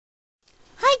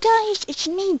guys, it's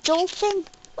me, Dolphin.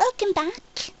 Welcome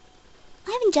back.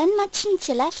 I haven't done much since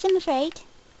you left, I'm afraid.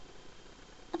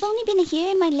 I've only been here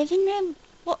in my living room,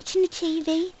 watching the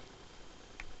TV.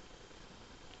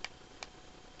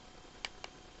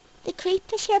 The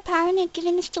creepers here apparently are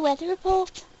giving us the weather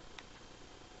report.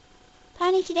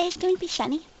 Apparently today's going to be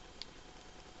sunny.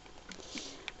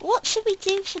 What should we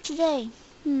do for today?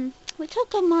 We could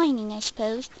go mining, I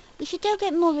suppose. We should go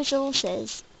get more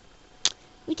resources.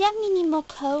 We definitely need more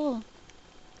coal.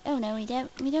 Oh no, we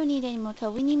don't need any more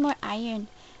coal. We need more iron.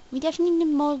 We definitely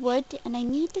need more wood, and I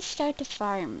need to start a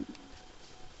farm.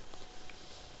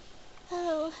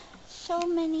 Oh, so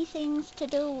many things to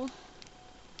do.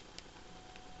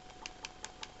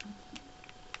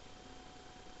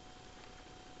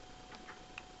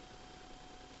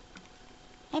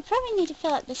 I probably need to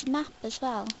fill out this map as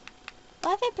well.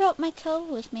 Why have I brought my coal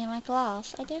with me and my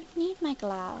glass? I don't need my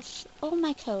glass or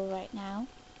my coal right now.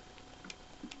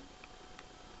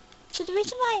 So the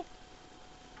reason why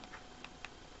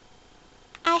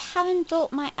I haven't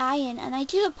brought my iron, and I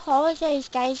do apologise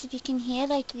guys if you can hear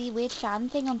like the weird fan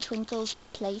thing on Twinkle's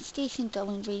PlayStation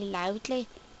going really loudly.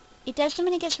 It does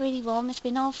when it gets really warm. It's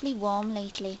been awfully warm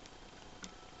lately.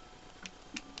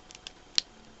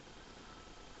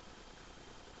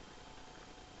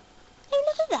 Oh,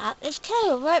 look at that, there's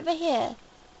coal right by here.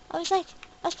 I was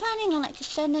planning on like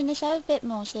extending this out a bit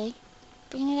more, see?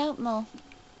 Bringing it out more.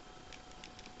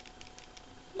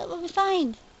 Look what we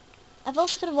find. I've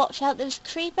also got to watch out, there was a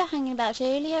creeper hanging about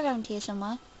earlier around here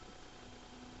somewhere.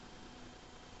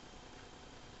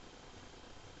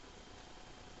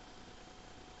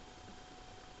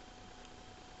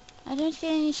 I don't see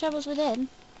any troubles with him.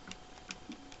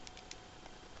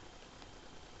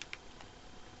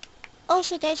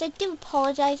 Also guys, I do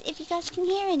apologise if you guys can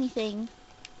hear anything.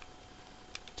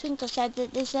 Twinkle said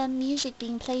that there's music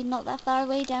being played not that far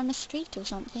away down the street or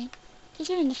something.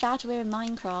 Considering the fact we're in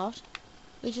Minecraft,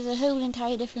 which is a whole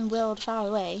entire different world far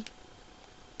away.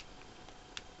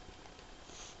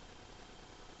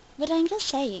 But I'm just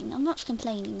saying, I'm not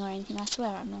complaining or anything, I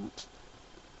swear I'm not.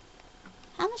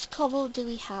 How much cobble do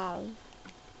we have?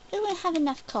 We don't have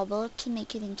enough cobble to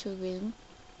make it into a room.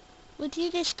 We'll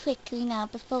do this quickly now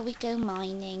before we go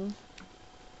mining.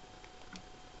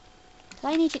 So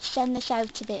I need to extend this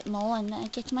out a bit more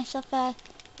and get myself a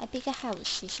bigger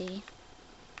house, you see.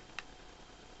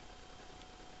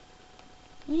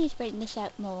 We need to break this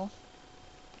out more.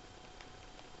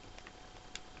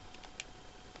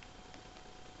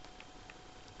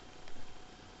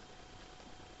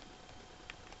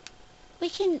 We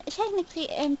can technically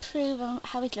improve on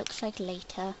how it looks like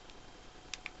later.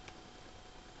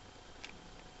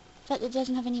 The fact that it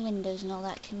doesn't have any windows and all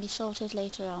that can be sorted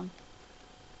later on.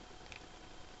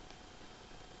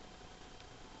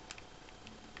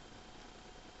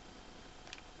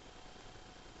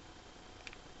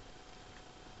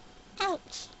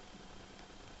 Ouch!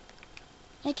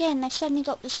 Again, I've suddenly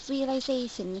got this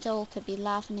realisation that all could be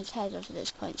laughing his head off at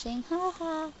this point, saying, ha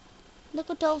ha,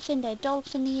 look at Dolphin there,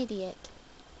 Dolphin the idiot.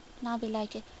 And I'll be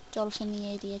like, Dolphin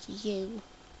the idiot, you.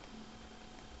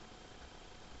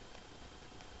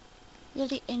 You're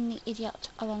the only idiot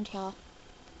around here.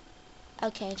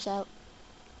 Okay, so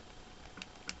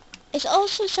it's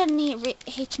also suddenly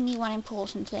hit me one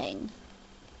important thing.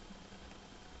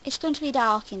 It's going to be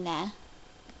dark in there.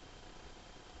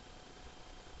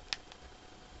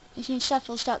 Which means stuff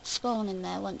will start to spawn in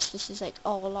there once this is like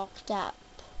all locked up.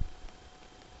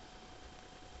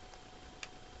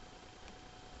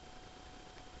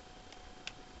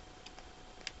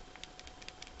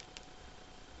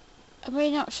 I'm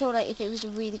really not sure like if it was a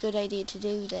really good idea to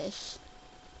do this.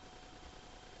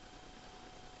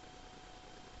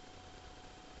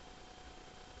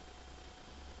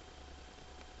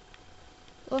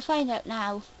 We'll find out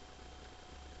now.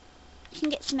 You can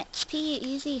get some XP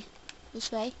easy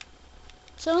this way.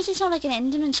 As long as it's not like an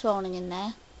enderman spawning in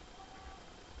there.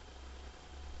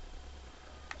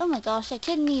 Oh my gosh, I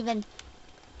couldn't even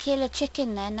kill a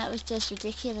chicken then, that was just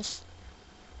ridiculous.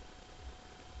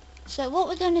 So what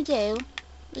we're going to do,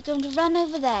 we're going to run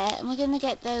over there and we're going to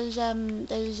get those, oh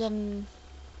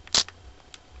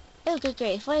good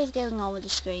grief, what is going on with the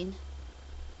screen?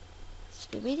 It's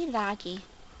been really laggy.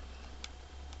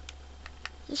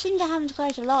 This seems to happen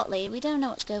quite a lot lately, we don't know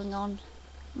what's going on.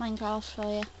 Minecraft for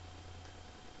you.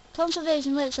 Console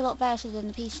version works a lot better than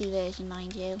the PC version,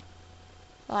 mind you.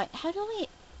 Right, how do we...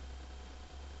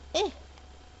 Eh.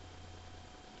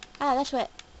 Ah, that's it.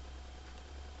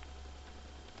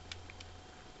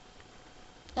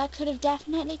 That could have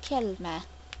definitely killed me.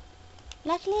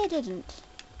 Luckily I didn't.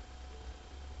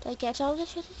 Did I get all the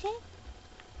sugar cane?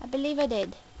 I believe I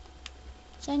did.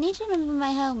 So I need to remember where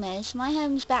my home is. My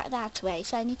home's back that way,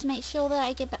 so I need to make sure that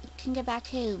I can get back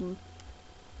home.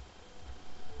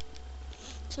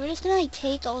 So we're just gonna like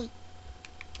take all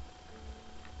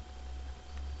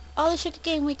the sugar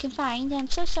cane we can find. I'm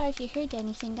so sorry if you heard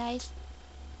anything, guys.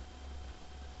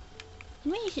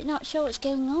 I'm really not sure what's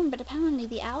going on, but apparently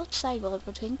the outside world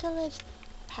where Twinkle lives,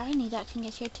 apparently that can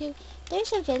get here too.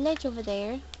 There's a village over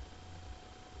there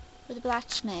with a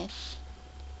blacksmith.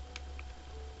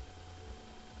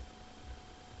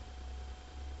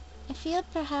 I feel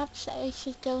perhaps I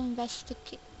should go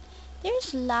investigate.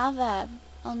 There's lava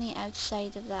on the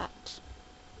outside of that.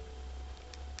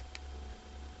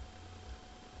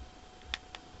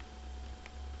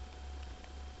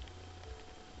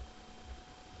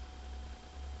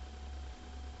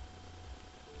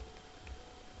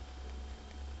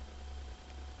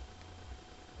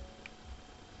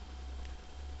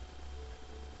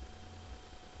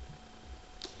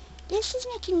 This is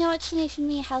making no explanation to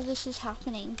me how this is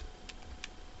happening.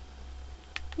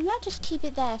 We might just keep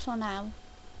it there for now.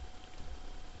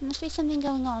 There must be something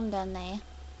going on down there.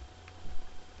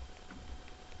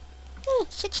 Oh,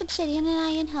 6 obsidian, an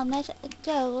iron helmet, a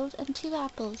gold, and 2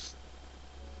 apples.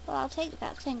 Well, I'll take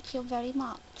that, thank you very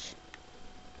much.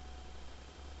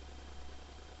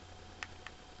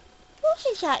 What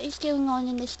is that is going on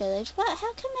in this village? What?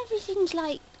 How come everything's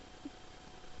like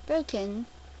broken?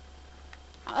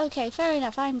 Okay, fair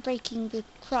enough, I'm breaking the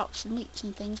crops and wheats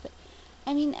and things, but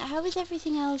I mean, how is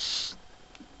everything else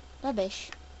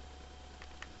rubbish?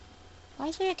 Why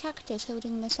is there a cactus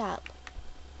holding this up?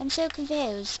 I'm so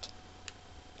confused.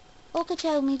 Orca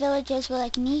told me villagers were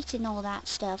like neat and all that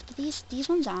stuff, but these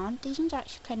ones aren't. These ones are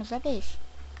actually kind of rubbish.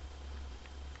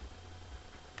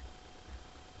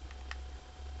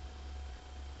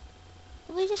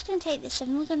 We're just gonna take this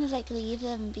and we're gonna like leave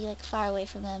them and be like far away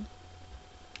from them.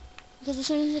 Because as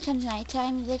soon as it comes night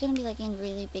time, they're gonna be like in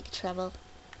really big trouble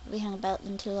if we hang about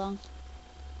them too long.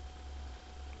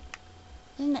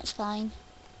 I think that's fine.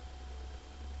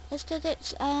 Let's go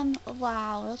get,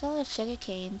 wow, look at all the sugar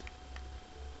cane.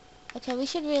 Okay, we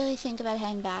should really think about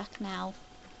heading back now.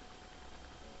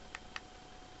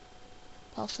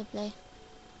 Possibly.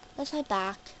 Let's head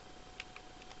back.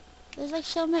 There's like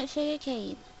so much sugar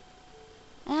cane.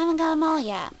 I haven't got them all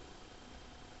yet.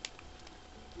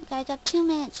 Okay, I got 2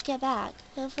 minutes to get back.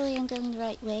 Hopefully I'm going the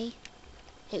right way.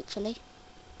 Hopefully.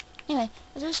 Anyway,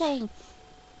 as I was saying,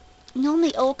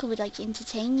 normally Orca would like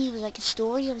entertain you with like a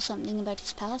story or something about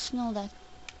his past and all that.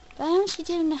 But I honestly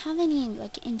didn't have any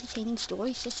like entertaining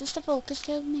stories, just the stuff Orca's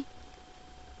told me.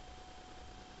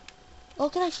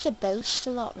 Orca likes to boast a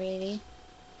lot, really.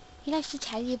 He likes to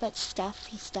tell you about stuff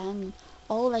he's done,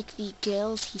 all like the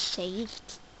girls he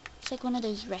saved. It's like one of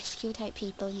those rescue type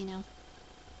people, you know.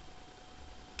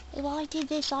 Well, I did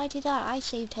this, I did that, I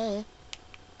saved her.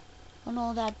 And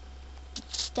all that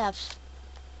stuff.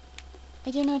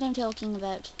 I don't know what I'm talking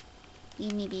about.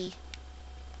 You maybe.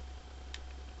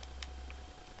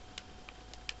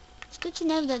 It's good to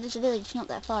know that there's a village not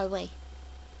that far away.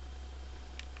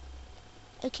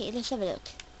 Okay, let's have a look.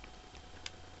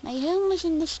 My home was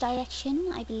in this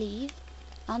direction, I believe.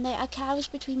 And there are cows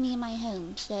between me and my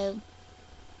home, so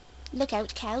look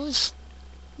out, cows.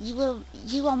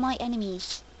 You are my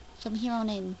enemies from here on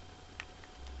in.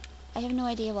 I have no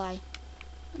idea why.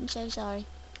 I'm so sorry.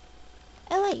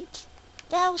 Oh wait,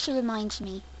 that also reminds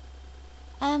me.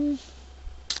 Yeah,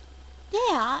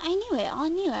 I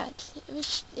knew it.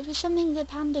 It was something that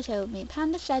Panda told me.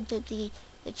 Panda said that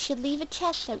she'd leave a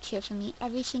chest out here for me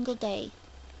every single day.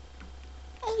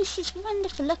 Oh, she's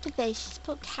wonderful. Look at this. She's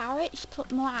put carrots,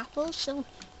 put more apples, so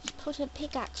she's put a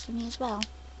pickaxe for me as well.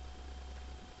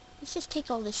 Let's just take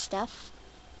all this stuff,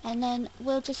 and then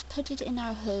we'll just put it in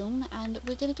our home, and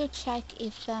we're gonna go check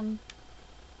if,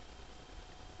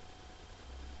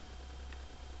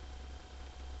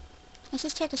 let's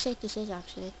just check how safe this is,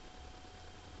 actually.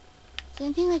 Is there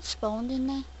anything, like, spawned in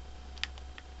there?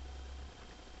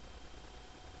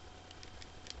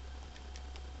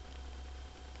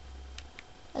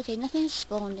 Okay, nothing's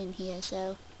spawned in here,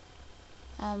 so,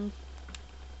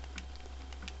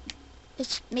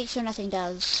 let's make sure nothing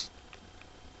does.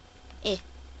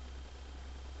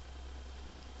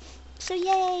 So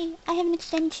yay! I have an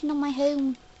extension on my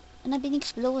home, and I've been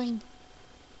exploring.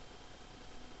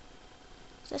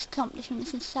 So that's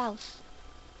accomplishment in south.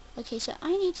 Okay, so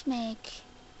I need to make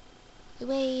a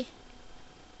way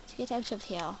to get out of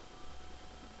here.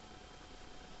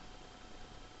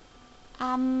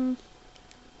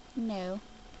 No.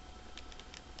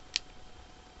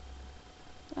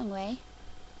 Wrong way.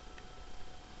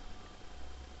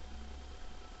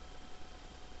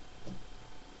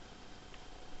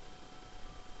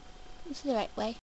 This is the right way.